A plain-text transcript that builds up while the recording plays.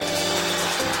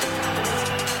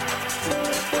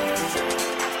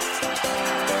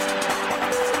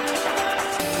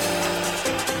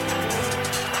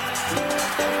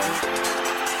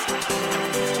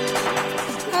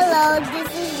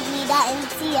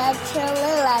Tia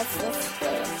Cholula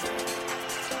Sisters.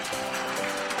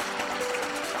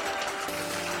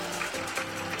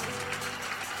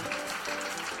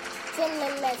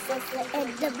 Cholula Sisters in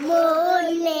the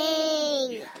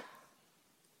morning.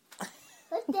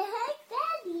 What the heck,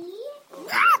 Daddy?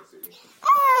 What?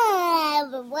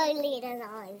 But one leader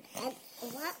on.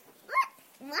 What?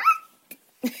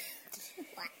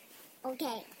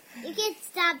 Okay, you can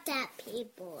stop that,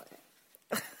 people.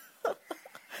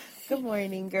 Good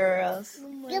morning, girls.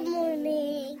 Good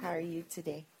morning. How are you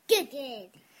today? Good.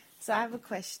 So I have a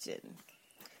question.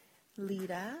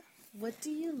 Lita, what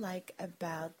do you like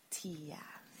about Tia?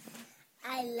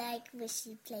 I like when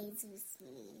she plays with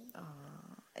me.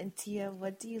 Aww. And Tia,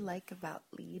 what do you like about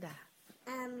Lita?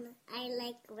 I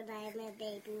like when I'm a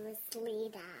baby with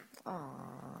Lita.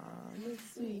 Aww,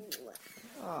 that's sweet.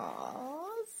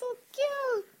 Aww, so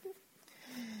cute.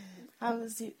 How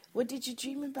was you? What did you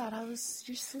dream about? How was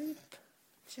your sleep?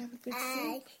 Did you have a good sleep?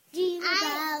 I dream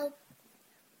about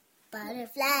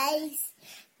butterflies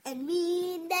and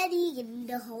me and Daddy and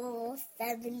the whole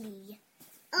family.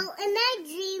 Oh, and I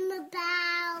dream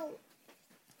about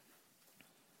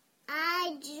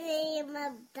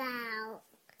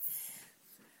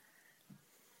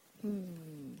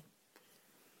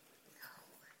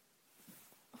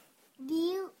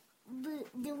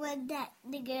the one that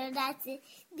the girl that's it.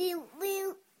 Did you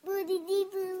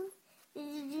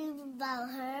dream about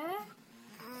her?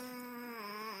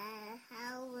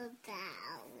 How about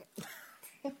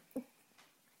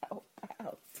How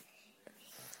about?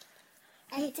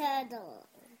 a turtle?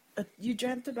 You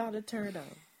dreamt about a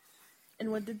turtle.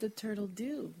 And what did the turtle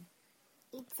do?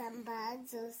 Eat some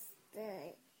bugs or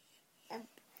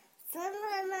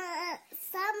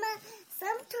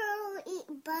some turtle eat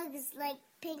bugs like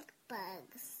pink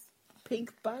bugs.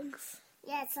 Pink bugs?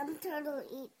 Yeah, some turtle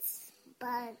eats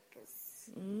bugs.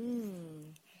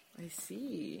 I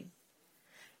see.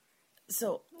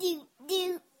 So, Do.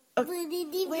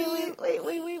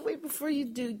 wait, before you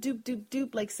do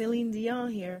doop like Celine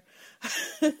Dion here.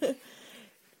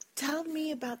 Tell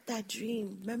me about that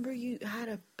dream. Remember you had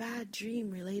a bad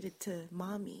dream related to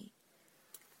Mommy.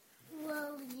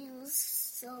 Well, you were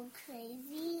so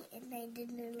crazy and I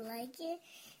didn't like it.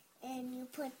 And you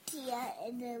put Tia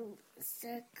in a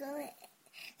circle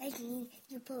and you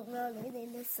put Ronan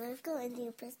in a circle and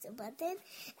you press the button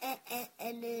and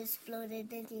it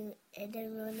exploded and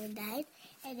then Ronan died.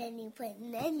 And then you put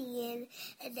Nanny in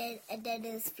and then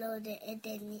it exploded and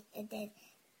then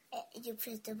you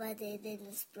press the button and then it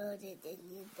exploded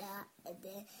and you died and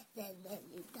then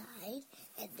you died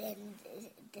and then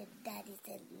Daddy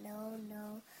said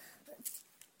no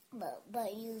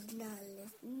but you're not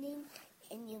listening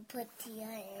and you put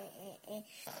Tia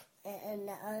in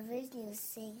the oven you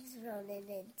sing Ronan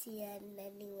and Tia and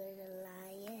Nanny was a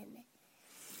lion.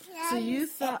 So you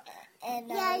thought...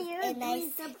 You're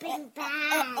doing something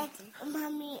bad.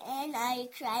 Mommy and I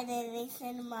cried and they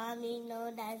said, Mommy,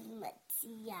 no, that's my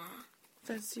Tia.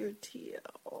 That's your Tia.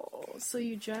 Oh, so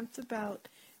you dreamt about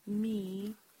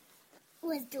me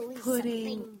Was doing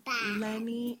putting something bad.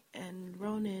 Lenny and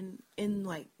Ronan in,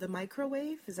 like, the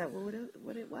microwave? Is that what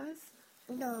it was?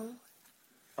 No.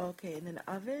 Okay, in an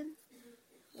oven?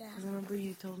 Yeah. 'Cause I remember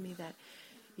you told me that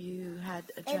you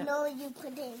had a And no, you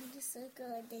put it in the circle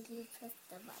and then you press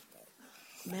the button.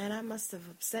 Man, I must have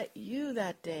upset you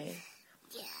that day.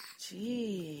 Yeah.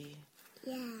 Gee.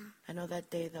 Yeah. I know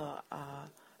that day, though,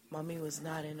 Mommy was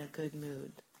not in a good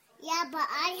mood. Yeah, but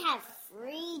I had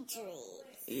 3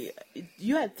 dreams. Yeah.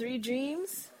 You had 3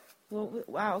 dreams? Well,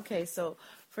 wow, okay. So,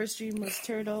 first dream was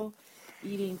turtle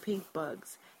eating pink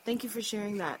bugs. Thank you for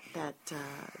sharing that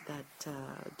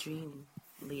dream,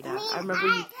 Lita. I remember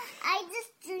you... I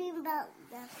just dreamed about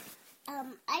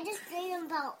I just dreamed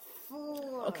about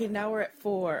 4. Okay, now we're at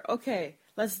 4. Okay,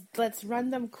 let's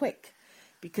run them quick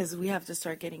because we have to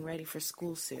start getting ready for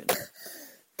school soon.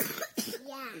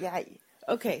 Yeah.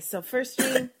 Okay, so first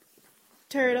dream,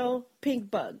 turtle, pink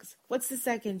bugs. What's the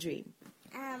second dream?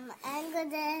 I'm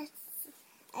gonna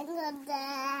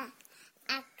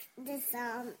act the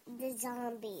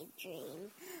zombie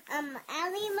dream. I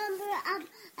remember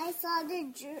I saw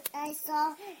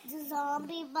the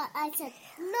zombie, but I said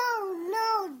no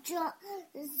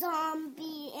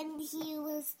zombie, and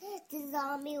the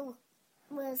zombie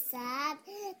was sad,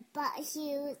 but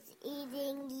he was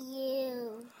eating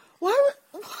you. Why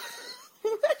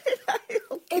did I?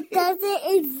 Okay. It doesn't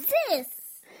exist.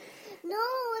 No,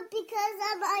 because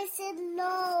I said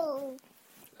no.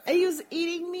 And he was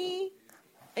eating me,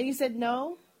 and you said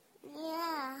no.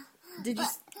 Yeah. Did you?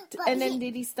 But and then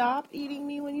did he stop eating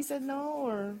me when you said no,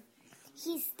 or?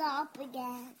 he stopped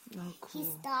again. Oh, He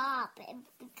cool. stopped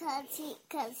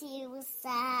because he was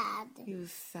sad. He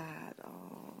was sad.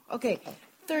 Oh. Okay.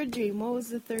 Third dream. What was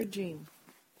the third dream?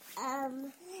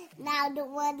 Now the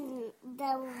lot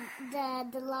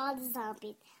of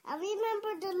zombies. I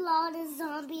remember the lot of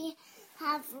zombies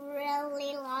have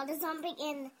really lot of zombies,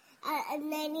 and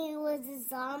then he was a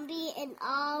zombie, and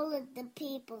all of the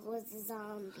people was a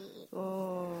zombie,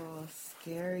 Oh,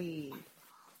 scary.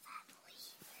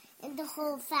 and the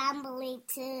whole family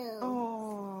too.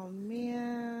 Oh,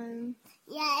 man.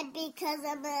 Yeah, because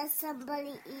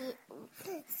somebody eat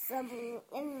some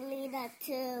and Lena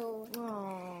too.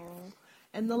 Oh.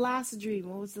 And the last dream.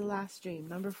 What was the last dream?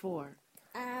 Number 4.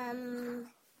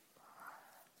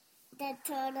 The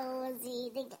turtle was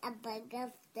eating a bug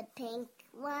of the pink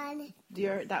one.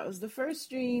 That was the first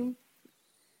dream.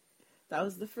 That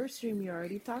was the first dream. You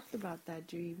already talked about that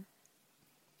dream.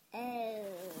 Oh.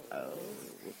 Oh.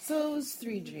 So it was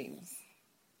 3 dreams.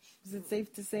 Is it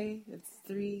safe to say it's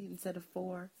 3 instead of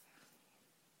 4?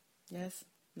 Yes?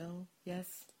 No?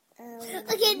 Yes?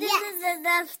 Okay, this is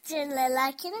enough,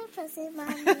 Jalila. Can I press it,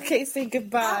 Mommy? Okay, say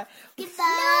goodbye. Goodbye.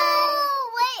 No,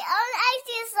 wait, I want to ask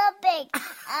you something.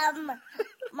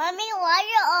 Mommy, why are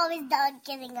you always not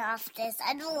getting off this?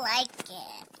 I don't like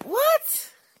it. What?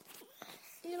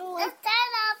 You don't like... Let's turn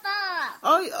it off.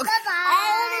 Oh, okay. Bye-bye. I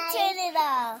want to turn it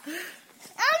off.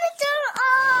 I want to turn it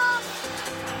off.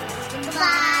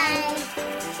 Goodbye.